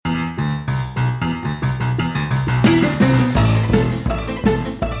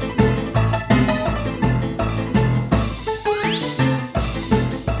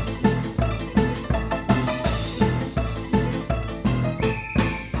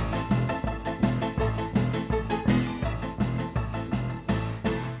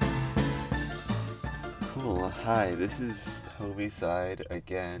Hi, this is Homicide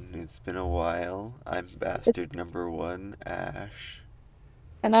again. It's been a while. I'm bastard number one, Ash.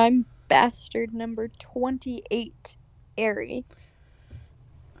 And I'm bastard number 28, Airy.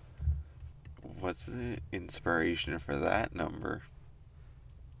 What's the inspiration for that number?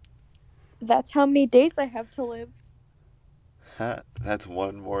 That's how many days I have to live. Ha, that's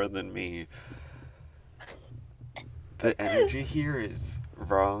one more than me. The energy here is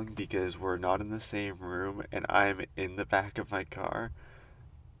wrong because we're not in the same room and I'm in the back of my car.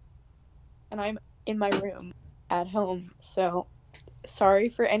 And I'm in my room at home, so sorry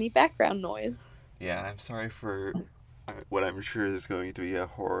for any background noise. Yeah, I'm sorry for what I'm sure is going to be a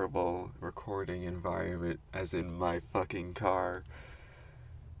horrible recording environment, as in my fucking car.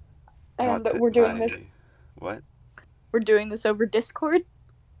 Not And that we're doing my. this What? we're doing this over Discord.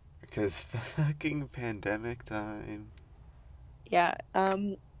 Because fucking pandemic time. Yeah,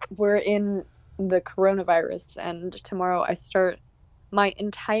 we're in the coronavirus and tomorrow I start my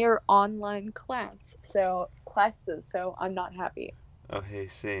entire online classes, so I'm not happy. Oh, hey,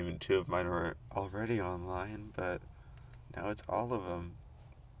 same. And two of mine were already online, but now it's all of them.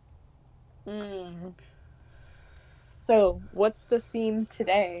 Mm. So, what's the theme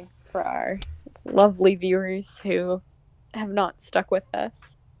today for our lovely viewers who have not stuck with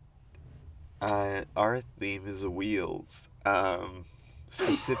us? Our theme is wheels.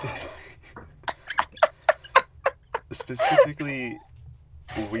 Specific, specifically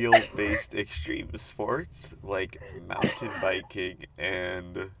wheel-based extreme sports like mountain biking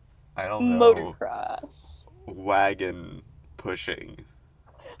and I don't know, Motocross. wagon pushing.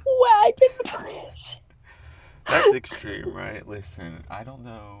 Wagon push. That's extreme, right? Listen, I don't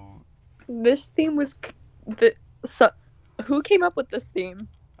know. This theme was the so who came up with this theme?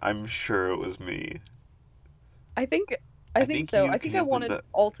 I'm sure it was me. I think I I think think so. you I think I came up with wanted the.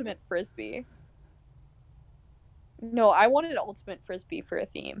 ultimate frisbee. No, I wanted ultimate frisbee for a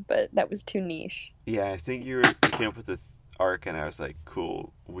theme, but that was too niche. Yeah, I think you came up with the arc, and I was like,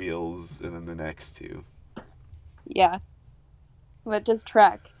 cool, wheels, and then the next two. Yeah, but just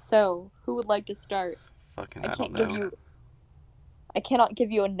track. So, who would like to start? Fucking, I I don't can't give know. you I cannot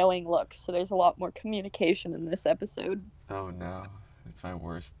give you a knowing look, so there's a lot more communication in this episode. Oh no, it's my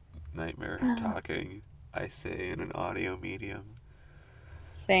worst nightmare talking. I say in an audio medium.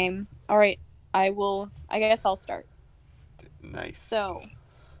 Same. All right. I guess I'll start. Nice. So,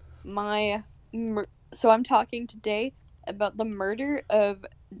 my so I'm talking today about the murder of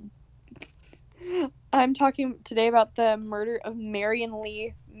I'm talking today about the murder of Marion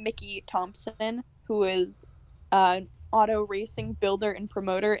Lee Mickey Thompson, who is an auto racing builder and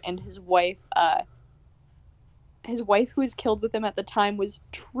promoter, and his wife who was killed with him at the time was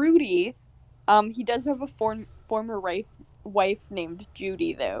Trudy. He does have a former wife named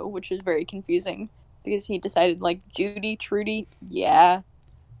Judy though, which is very confusing because he decided like Judy, Trudy, yeah,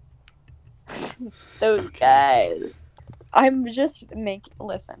 those Okay. guys. I'm just make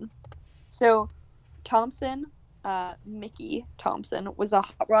listen. So Thompson, Mickey Thompson, was a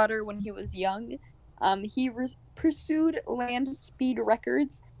hot rodder when he was young. He pursued land speed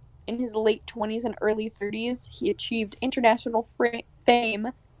records in his late 20s and early 30s. He achieved international fame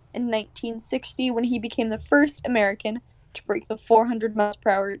in 1960 when he became the first American to break the 400 miles per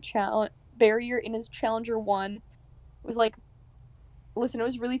hour barrier in his Challenger 1. It was like, listen, it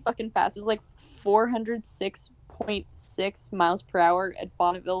was really fucking fast. It was like 406.6 miles per hour at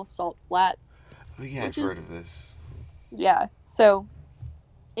Bonneville Salt Flats, Oh yeah, I've which heard is of this. yeah. So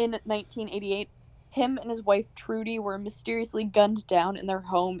in 1988, him and his wife Trudy were mysteriously gunned down in their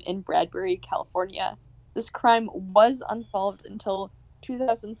home in Bradbury, California. This crime was unsolved until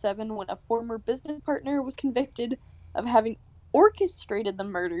 2007 when a former business partner was convicted of having orchestrated the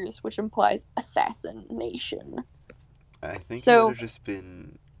murders, which implies assassination. I think it would So, have just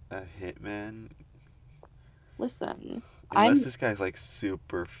been a hitman. listen, Unless I'm this guy's like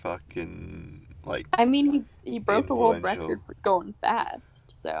super fucking like I mean he broke a world influential. record for going fast.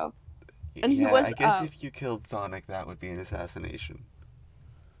 So, and he Yeah, was I guess if you killed Sonic, that would be an assassination.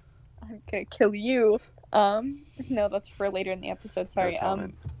 I'm gonna kill you. No, that's for later in the episode. No Sorry.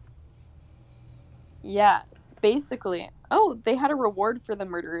 comment. Yeah. Basically, oh, they had a reward for the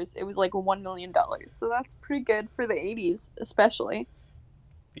murderers. It was like $1 million. So that's pretty good for the 80s, especially.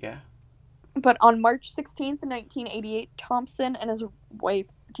 Yeah. But on March 16th, 1988, Thompson and his wife.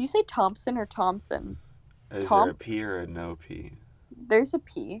 Do you say Thompson or Thompson? Is there a Tom. P or a no P? There's a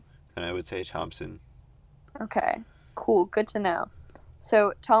P. And I would say Thompson. Okay. Cool. Good to know.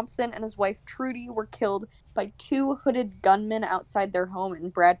 So Thompson and his wife Trudy were killed by two hooded gunmen outside their home in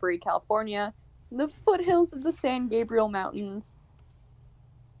Bradbury, California, in the foothills of the San Gabriel Mountains.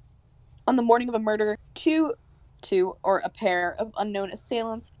 On the morning of a murder, two a pair of unknown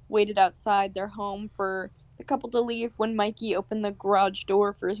assailants waited outside their home for the couple to leave when Mikey opened the garage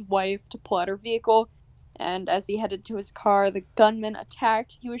door for his wife to pull out her vehicle. And as he headed to his car, the gunman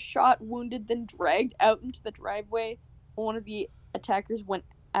attacked. He was shot, wounded, then dragged out into the driveway. One of the attackers went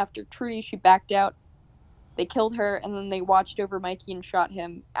after Trudy. She backed out. They killed her, and then they watched over Mikey and shot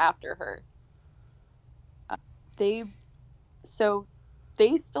him after her. They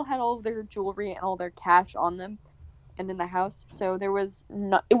they still had all of their jewelry and all their cash on them and in the house. So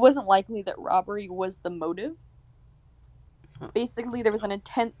it wasn't likely that robbery was the motive. Huh. Basically, there was an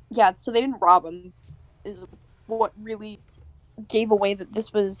intent. Yeah, so they didn't rob him, is what really gave away that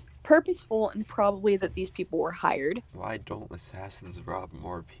this was purposeful and probably that these people were hired. Why don't assassins rob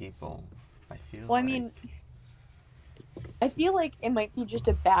more people? I feel Well, I mean, I feel like it might be just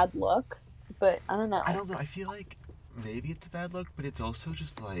a bad look, but I don't know. I don't know. I feel like maybe it's a bad look, but it's also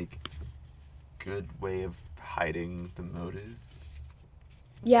just like good way of hiding the motive.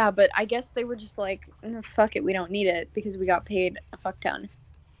 Yeah, but I guess they were just like, fuck it, we don't need it because we got paid a fuck ton.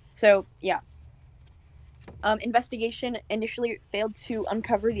 So, yeah. Investigation initially failed to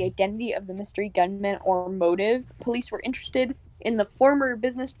uncover the identity of the mystery gunman or motive. Police were interested in the former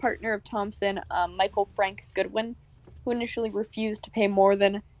business partner of Thompson, Michael Frank Goodwin, who initially refused to pay more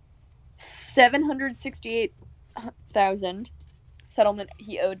than $768,000 settlement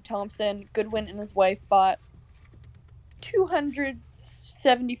he owed Thompson. Goodwin and his wife bought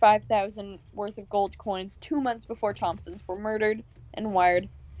 $275,000 worth of gold coins 2 months before Thompsons were murdered and wired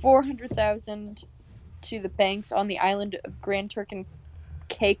 $400,000 to the banks on the island of Grand Turk and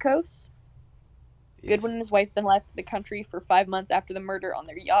Caicos. Yes. Goodwin and his wife then left the country for 5 months after the murder on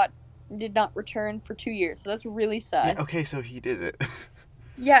their yacht and did not return for 2 years. So that's really sus. Yeah, okay, so he did it.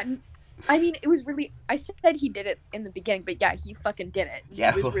 Yeah, I mean, it was really... I said he did it in the beginning, but yeah, he fucking did it.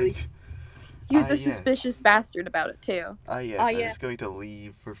 Yeah, he was really... He was a suspicious bastard about it, too. Yes, I was going to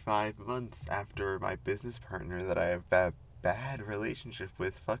leave for 5 months after my business partner that I have a bad relationship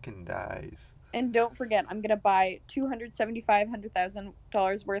with fucking dies. And don't forget, I'm going to buy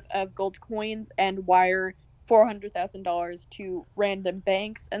 $275,000 worth of gold coins and wire $400,000 to random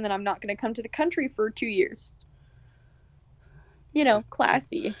banks, and then I'm not going to come to the country for 2 years. You know,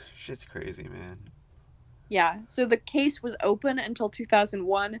 classy. Shit's crazy, man. Yeah, so the case was open until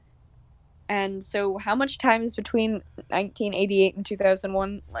 2001. And so how much time is between 1988 and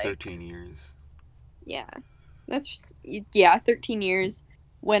 2001? 13 years. Yeah. 13 years.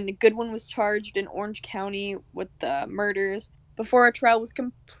 When Goodwin was charged in Orange County with the murders. Before a trial was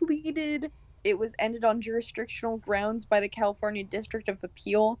completed, it was ended on jurisdictional grounds by the California District of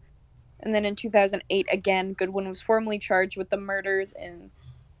Appeal. And then in 2008, again, Goodwin was formally charged with the murders in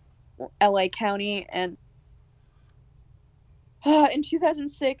LA County. And in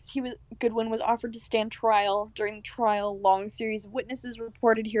 2006, Goodwin was offered to stand trial. During the trial, a long series of witnesses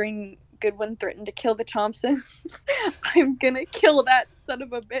reported hearing Goodwin threatened to kill the Thompsons. I'm gonna kill that son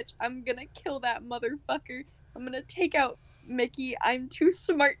of a bitch. I'm gonna kill that motherfucker. I'm gonna take out Mickey. I'm too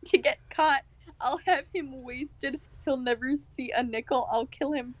smart to get caught. I'll have him wasted. He'll never see a nickel. I'll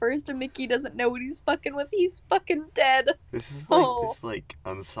kill him first, and Mickey doesn't know what he's fucking with. He's fucking dead. This is like this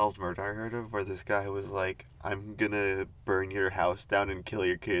unsolved murder I heard of, where this guy was like, "I'm gonna burn your house down and kill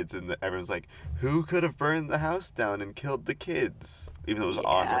your kids," and everyone's like, "Who could have burned the house down and killed the kids?" Even though it was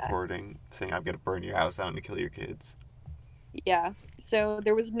on recording, saying, "I'm gonna burn your house down and kill your kids." Yeah. So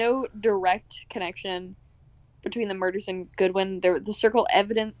there was no direct connection between the murders and Goodwin. The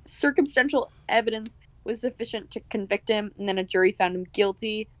circumstantial evidence was sufficient to convict him, and then a jury found him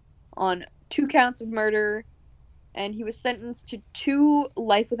guilty on 2 counts of murder, and he was sentenced to 2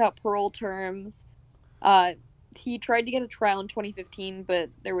 life without parole terms. He tried to get a trial in 2015, but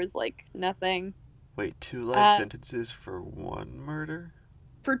there was nothing. Wait, 2 life sentences for 1 murder?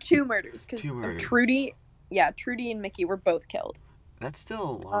 For 2 murders, because Trudy and Mickey were both killed. That's still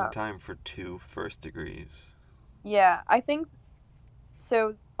a long time for 2 first degrees. Yeah, I think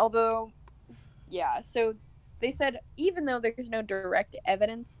so. So they said even though there's no direct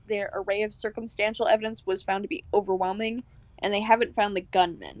evidence, their array of circumstantial evidence was found to be overwhelming, and they haven't found the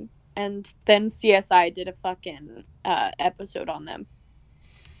gunman. And then CSI did a fucking episode on them.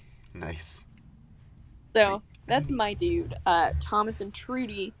 Nice. So that's my dude, Thomas and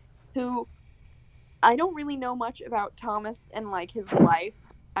Trudy, who I don't really know much about Thomas and his life.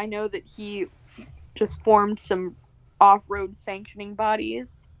 I know that he just formed some off-road sanctioning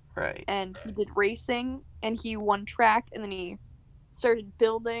bodies. Right. And he did racing, and he won track, and then he started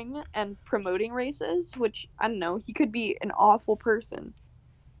building and promoting races, which, I don't know, he could be an awful person.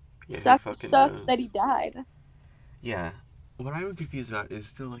 Yeah, sucks that he died. Yeah. What I'm confused about is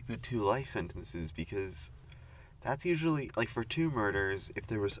still the 2 life sentences, because That's usually, like, for two murders, if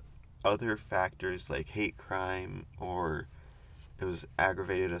there was other factors like hate crime or it was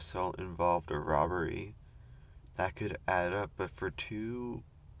aggravated assault involved or robbery, that could add up. But for two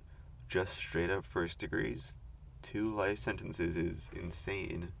just straight up first degrees, two life sentences is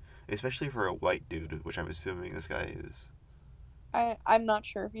insane. Especially for a white dude, which I'm assuming this guy is. I'm not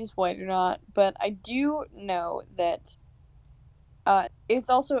sure if he's white or not, but I do know that it's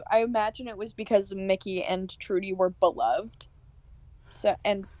also, I imagine it was because Mickey and Trudy were beloved, so,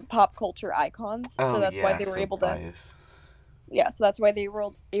 and pop culture icons, so Oh, that's why yeah, they were so able to, bias. yeah, so that's why they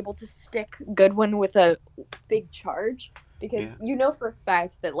were able to stick Goodwin with a big charge, Yeah. because you know for a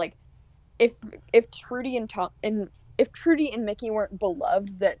fact that, like, if if Trudy and Tom and if Trudy and Mickey weren't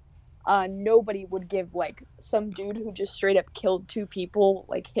beloved, that nobody would give, like, some dude who just straight up killed two people,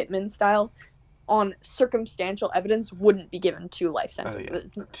 like hitman style, on circumstantial evidence, wouldn't be given two life Oh, yeah.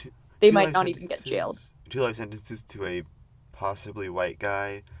 sentences. Two, They two might life not even get jailed. sentences. Two life sentences to a possibly white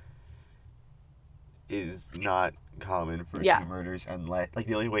guy is not common for Yeah, two murders unless, like,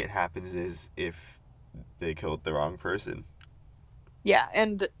 the only way it happens is if they killed the wrong person. yeah,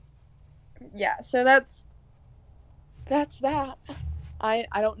 and yeah, so that's that. I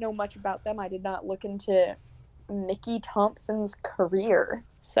don't know much about them. I did not look into Mickey Thompson's career,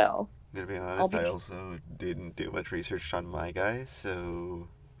 so I'm gonna be I'll honest, be. I also didn't do much research on my guy, so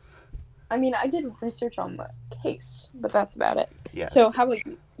I mean, I did research on the case, but that's about it. So yes. how about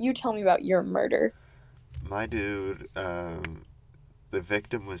you? You tell me about your murder. My dude, the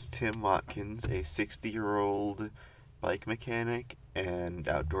victim was Tim Watkins, a 60-year-old bike mechanic and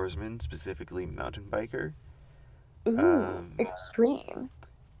outdoorsman, specifically mountain biker. Ooh, Um, extreme.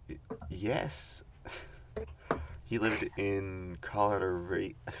 yes. He lived in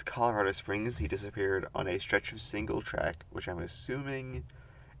Colorado Springs. He disappeared on a stretch of single track, which I'm assuming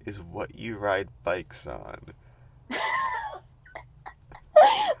is what you ride bikes on.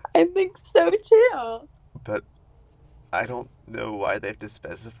 I think so too. But I don't know why they have to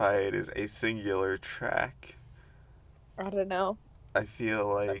specify it as a singular track. I don't know. I feel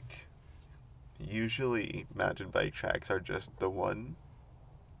like usually mountain bike tracks are just the one,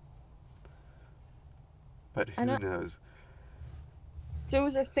 but I who know. knows? So it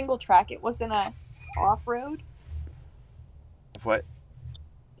was a single track. It wasn't a off road. What?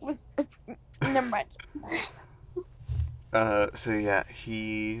 Was never mind. So yeah,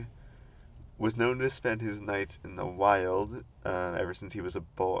 he was known to spend his nights in the wild ever since he was a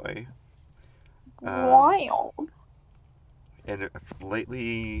boy. Um, Wild. and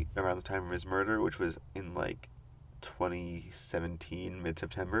lately, around the time of his murder, which was in like 2017, mid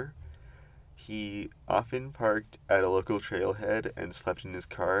September, he often parked at a local trailhead and slept in his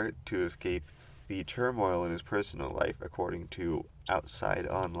car to escape the turmoil in his personal life, according to Outside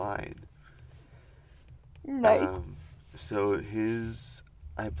Online. Um, Nice. so his,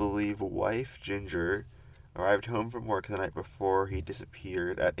 I believe, wife Ginger arrived home from work the night before he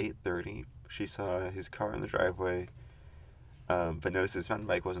disappeared at 8:30. She saw his car in the driveway, but noticed his mountain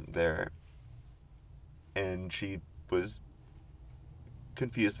bike wasn't there, and she was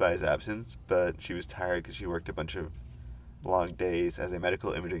confused by his absence. But she was tired because she worked a bunch of long days as a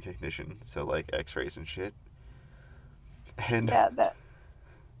medical imaging technician, so like X-rays and shit. And Yeah, that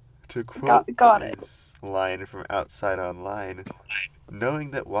to quote got it. this line from Outside Online,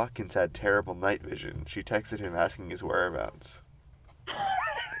 knowing that Watkins had terrible night vision, she texted him asking his whereabouts.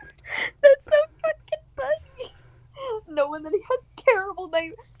 That's so fucking funny. Knowing that he has terrible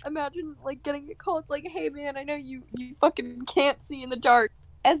night. Imagine like getting a call. It's like, hey man, I know you fucking can't see in the dark,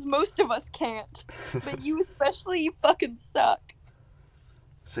 as most of us can't, but you especially, you fucking suck.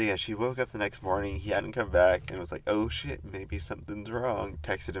 So yeah, she woke up the next morning, he hadn't come back, and was like, oh shit, maybe something's wrong.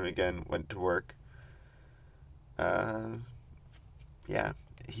 Texted him again, went to work. Uh, yeah.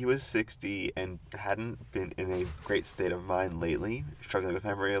 He was 60 and hadn't been in a great state of mind lately, struggling with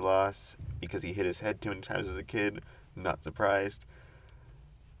memory loss because he hit his head too many times as a kid. Not surprised.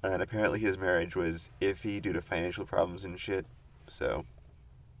 And apparently his marriage was iffy due to financial problems and shit. So,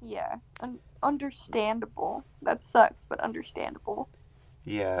 Yeah, understandable. That sucks, but understandable.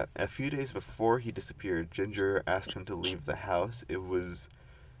 yeah, a few days before he disappeared, Ginger asked him to leave the house. It was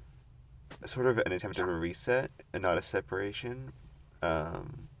sort of an attempt at a reset and not a separation.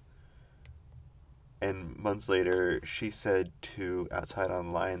 Um, and months later, she said to Outside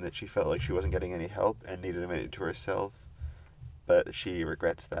Online that she felt like she wasn't getting any help and needed a minute to herself, but she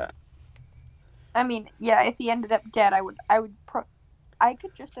regrets that. I mean, yeah, if he ended up dead, I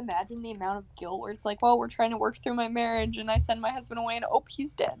could just imagine the amount of guilt where it's like, well, we're trying to work through my marriage, and I send my husband away, and oh,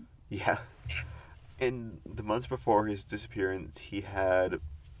 he's dead. Yeah. In the months before his disappearance, he had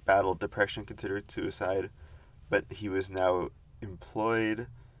battled depression, considered suicide, but he was now employed,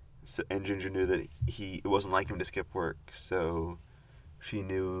 and Ginger knew that it wasn't like him to skip work, so she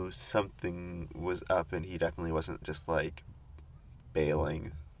knew something was up, and he definitely wasn't just like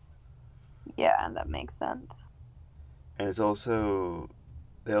bailing. Yeah, that makes sense. And it's also,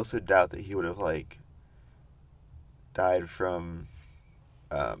 they also doubt that he would have like died from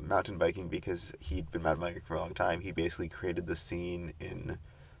mountain biking because he'd been mountain biking for a long time. He basically created the scene in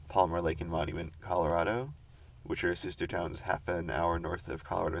Palmer Lake and Monument, Colorado, which are sister towns half an hour north of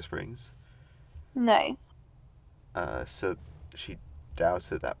Colorado Springs. Nice. So she doubts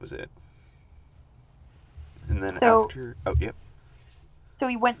that that was it. And then So, after, oh yep, so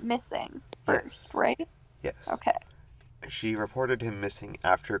he went missing first, yes, right? yes. Okay. She reported him missing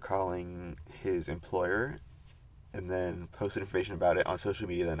after calling his employer, and then posted information about it on social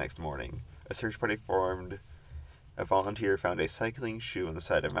media the next morning. A search party formed. A volunteer found a cycling shoe on the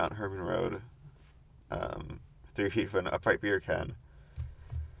side of Mount Herman Road, 3 feet from an upright beer can.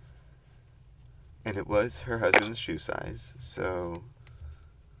 And it was her husband's shoe size, so...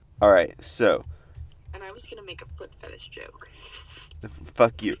 Alright, so... And I was gonna make a foot fetish joke.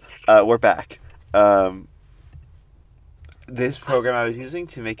 Fuck you. We're back. This program I was using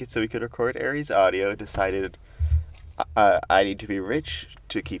to make it so we could record Aries audio decided I need to be rich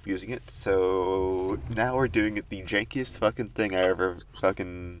to keep using it, so now we're doing it the jankiest fucking thing I ever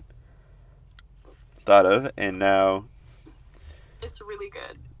fucking thought of, and now... It's really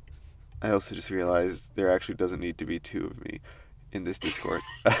good. I also just realized there actually doesn't need to be two of me in this Discord.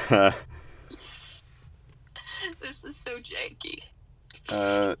 This is so janky.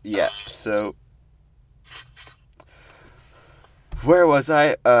 Yeah, so... Where was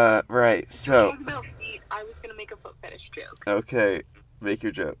I? Right, so... I was gonna make a foot fetish joke. Okay, make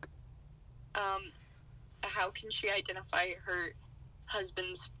your joke. How can she identify her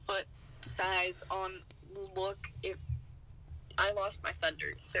husband's foot size on look if I lost my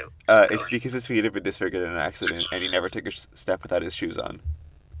thunder, so... It's because his feet have been disfigured in an accident, and he never took a step without his shoes on.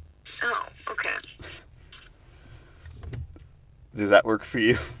 Oh, okay. Does that work for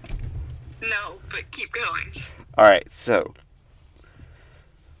you? No, but keep going. Alright, so...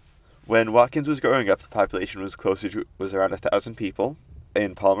 When Watkins was growing up, the population was around 1,000 people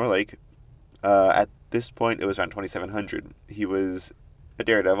in Palmer Lake. At this point, it was around 2,700. He was a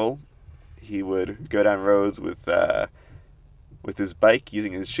daredevil. He would go down roads with his bike,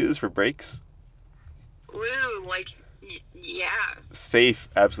 using his shoes for brakes. Woo, yeah. Safe,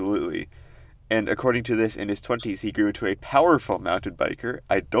 absolutely. And according to this, in his 20s, he grew into a powerful mountain biker.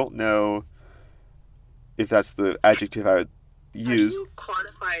 I don't know if that's the adjective I would use. How do you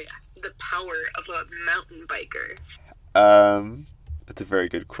quantify the power of a mountain biker? That's a very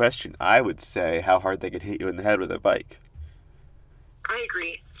good question. I would say how hard they could hit you in the head with a bike. I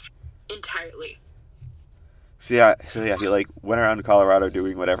agree. Entirely. So yeah, he like went around Colorado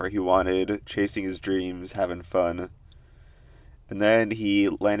doing whatever he wanted, chasing his dreams, having fun. And then he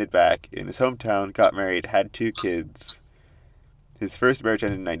landed back in his hometown, got married, had 2 kids. His first marriage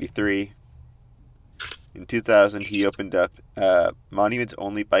ended in 1993. In 2000, he opened up Monument's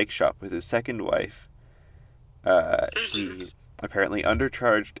only bike shop with his second wife. He apparently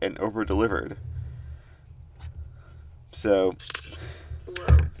undercharged and over-delivered. So...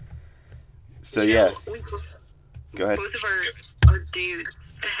 Whoa. So yeah. Go ahead. Both of our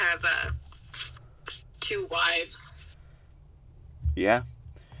dudes have 2 wives. Yeah.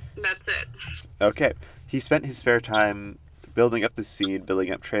 That's it. Okay. He spent his spare time building up the scene,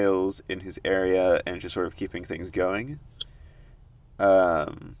 building up trails in his area, and just sort of keeping things going.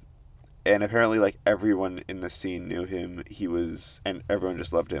 And apparently, like, everyone in the scene knew him. And everyone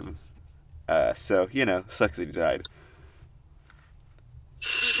just loved him. So, sucks that he died.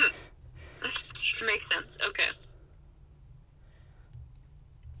 Makes sense. Okay.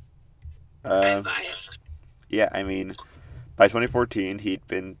 I buy it. Yeah, I mean, by 2014, he'd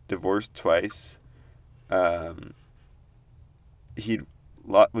been divorced twice. He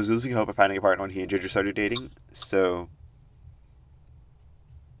was losing hope of finding a partner when he and Ginger started dating. So,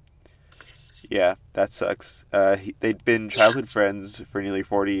 yeah, that sucks. They'd been childhood friends for nearly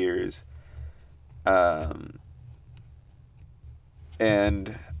 40 years.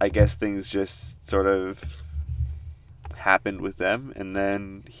 And I guess things just sort of happened with them, and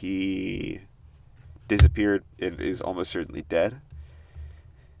then he disappeared and is almost certainly dead.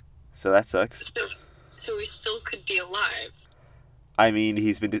 So that sucks. So he still could be alive. I mean,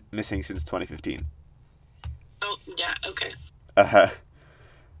 he's been missing since 2015. Oh, yeah, okay.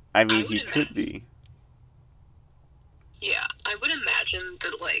 I mean, he could be. Yeah, I would imagine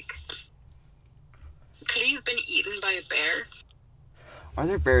that, could he have been eaten by a bear? Are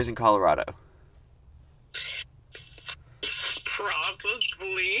there bears in Colorado?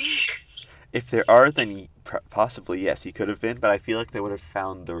 Possibly. If there are, then possibly yes, he could have been. But I feel like they would have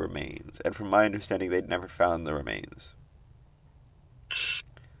found the remains. And from my understanding, they'd never found the remains.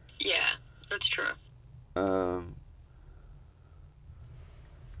 Yeah, that's true.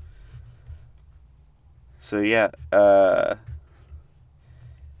 So yeah. I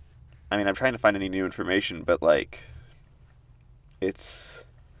mean, I'm trying to find any new information, but like,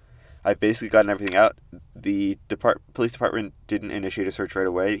 I've basically gotten everything out. The police department didn't initiate a search right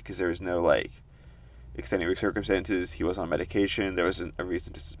away because there was no like extenuating circumstances. He was on medication. There wasn't a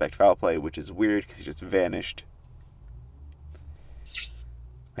reason to suspect foul play, which is weird because he just vanished.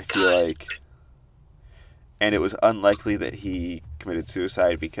 I feel like, and it was unlikely that he committed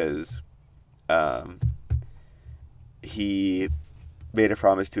suicide because, he made a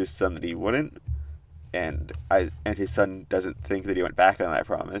promise to his son that he wouldn't, and his son doesn't think that he went back on that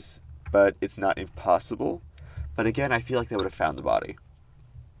promise. But it's not impossible. But again, I feel like they would have found the body.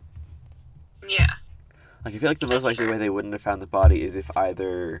 Yeah. Like, I feel like the most likely way they wouldn't have found the body is if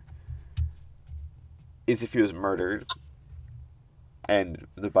he was murdered and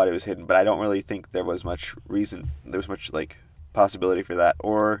the body was hidden. But I don't really think there was much like possibility for that.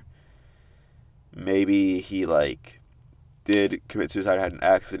 Or maybe he like did commit suicide, had an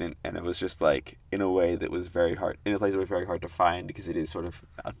accident, and it was just like in a way that was very hard, in a place that was very hard to find because it is sort of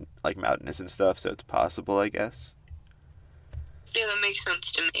like mountainous and stuff, so it's possible, I guess. Yeah, that makes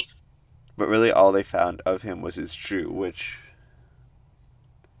sense to me. But really all they found of him was his shoe, which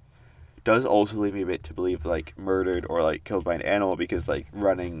does also lead me a bit to believe like murdered or like killed by an animal, because like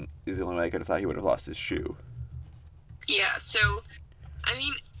running is the only way I could have thought he would have lost his shoe. Yeah, so I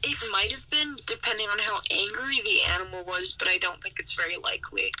mean, it might have been, depending on how angry the animal was, but I don't think it's very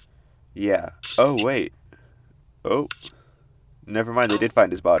likely. Yeah. Oh, wait. Oh. Never mind, they did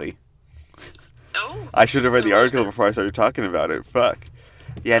find his body. Oh? I should have read the article before I started talking about it. Fuck.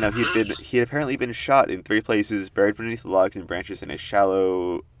 Yeah, no, he had apparently been shot in 3 places, buried beneath the logs and branches in a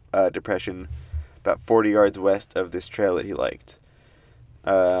shallow depression about 40 yards west of this trail that he liked.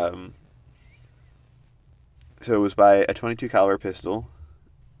 So it was by a .22 caliber pistol.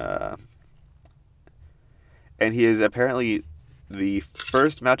 And he is apparently the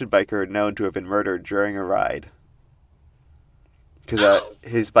first mountain biker known to have been murdered during a ride. Because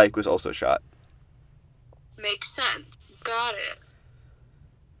his bike was also shot. Makes sense. Got it.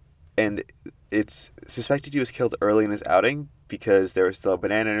 And it's suspected he was killed early in his outing because there was still a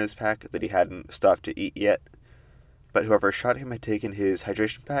banana in his pack that he hadn't stopped to eat yet. But whoever shot him had taken his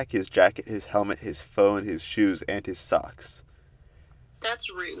hydration pack, his jacket, his helmet, his phone, his shoes, and his socks.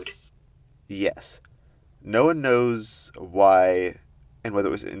 That's rude. Yes. No one knows why and whether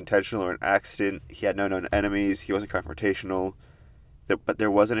it was intentional or an accident. He had no known enemies. He wasn't confrontational. But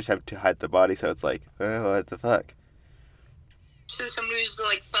there was an attempt to hide the body, so it's like, oh, what the fuck? So somebody was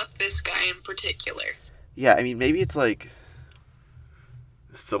like, fuck this guy in particular. Yeah, I mean, maybe it's like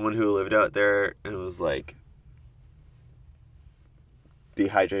someone who lived out there and was like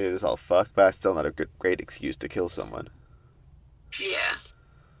dehydrated as all fuck, but that's still not a great excuse to kill someone. Yeah.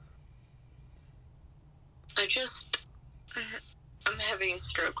 I'm having a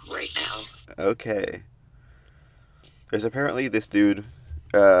stroke right now. Okay. There's apparently this dude,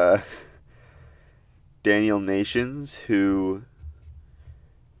 Daniel Nations, who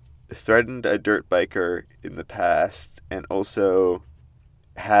threatened a dirt biker in the past and also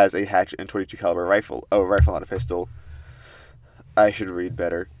has a hatchet and .22 caliber rifle. Oh, a rifle, not a pistol. I should read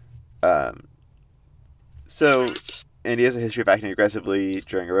better. And he has a history of acting aggressively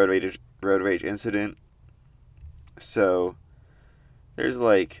during a road rage incident. So there's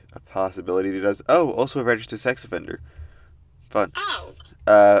like a possibility he does. Oh, also a registered sex offender. Fun. Oh.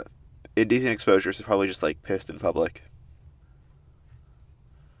 Indecent exposure, so probably just like pissed in public.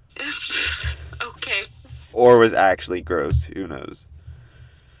 Okay. Or was actually gross. Who knows?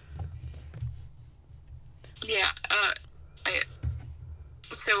 Yeah.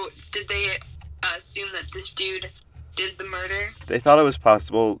 So did they assume that this dude did the murder? They thought it was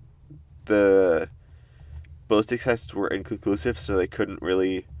possible. The ballistic tests were inconclusive, so they couldn't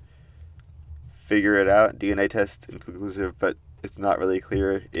really figure it out. DNA test inconclusive, but it's not really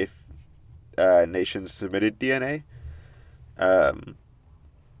clear if Nations submitted DNA.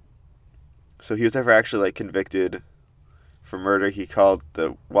 So he was never actually like convicted for murder. He called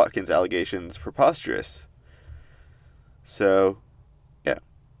the Watkins allegations preposterous. So, yeah.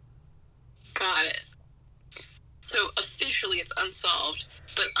 Got it. So officially it's unsolved,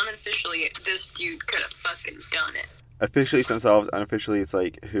 but unofficially this dude could have fucking done it. Officially it's unsolved. Unofficially it's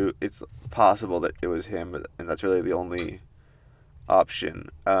like it's possible that it was him, and that's really the only option.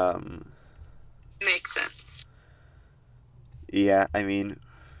 Makes sense. Yeah, I mean,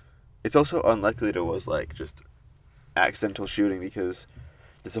 it's also unlikely that it was, like, just accidental shooting because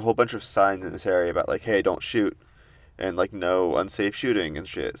there's a whole bunch of signs in this area about, like, hey, don't shoot, and, like, no unsafe shooting and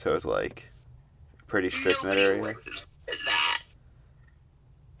shit, so it's, like, pretty strict in that Nobody area. listens to that.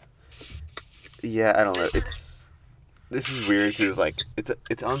 Yeah, I don't know. This This is weird because, like,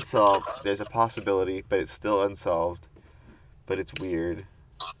 it's unsolved. There's a possibility, but it's still unsolved. But it's weird.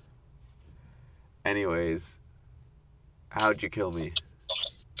 Anyways, how'd you kill me?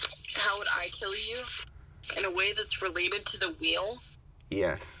 How would I kill you? In a way that's related to the wheel?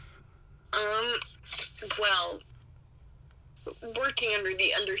 Yes. Well, working under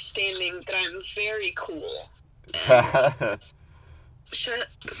the understanding that I'm very cool. Shut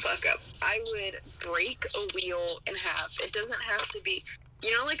the fuck up. I would break a wheel in half. It doesn't have to be,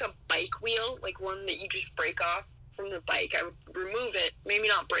 like a bike wheel, like one that you just break off from the bike. I would remove it, maybe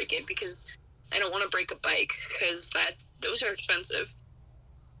not break it, because I don't want to break a bike, because those are expensive.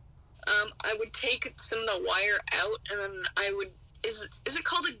 I would take some of the wire out, and then I would, is it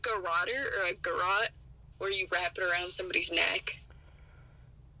called a garroter or a garrote, where you wrap it around somebody's neck?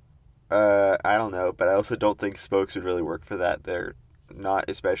 I don't know, but I also don't think spokes would really work for that. They're not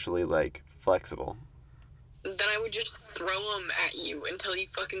especially, like, flexible. Then I would just throw them at you until you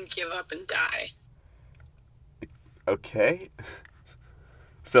fucking give up and die. Okay.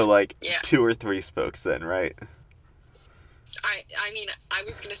 So, like, Yeah. 2 or 3 spokes then, right? I mean, I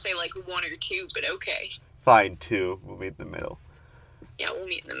was gonna say, like, 1 or 2, but okay. Fine, 2. We'll meet in the middle. Yeah, we'll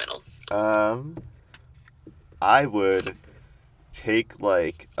meet in the middle. I would take,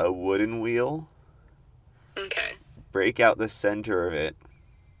 like, a wooden wheel, Okay. break out the center of it,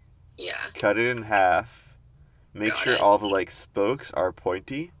 Yeah. cut it in half, make Got sure it. all the, like, spokes are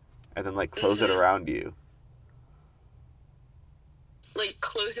pointy, and then, like, close it Mhm. around you. Like,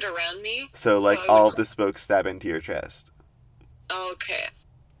 close it around me? So, like, I all would- of the spokes stab into your chest. Okay.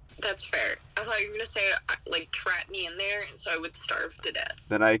 That's fair. I thought you were gonna say, like, trap me in there, and so I would starve to death.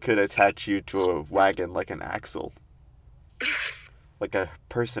 Then I could attach you to a wagon like an axle. Like a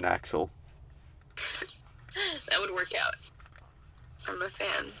person axle. That would work out. I'm a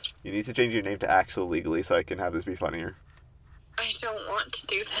fan. You need to change your name to Axel legally so I can have this be funnier. I don't want to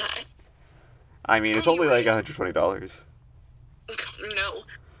do that. I mean, it's only like Anyways. $120. No.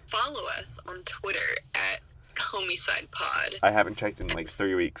 Follow us on Twitter at HomicidePod. I haven't checked in like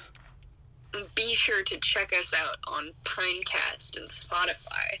 3 weeks. Be sure to check us out on Pinecast and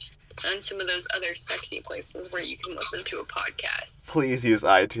Spotify and some of those other sexy places where you can listen to a podcast. Please use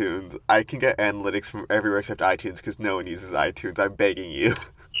iTunes. I can get analytics from everywhere except iTunes because no one uses iTunes. I'm begging you.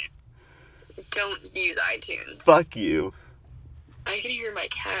 Don't use iTunes. Fuck you. I can hear my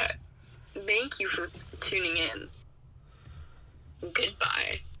cat. Thank you for tuning in.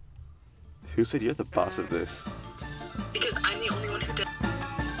 Goodbye. Who said you're the boss of this?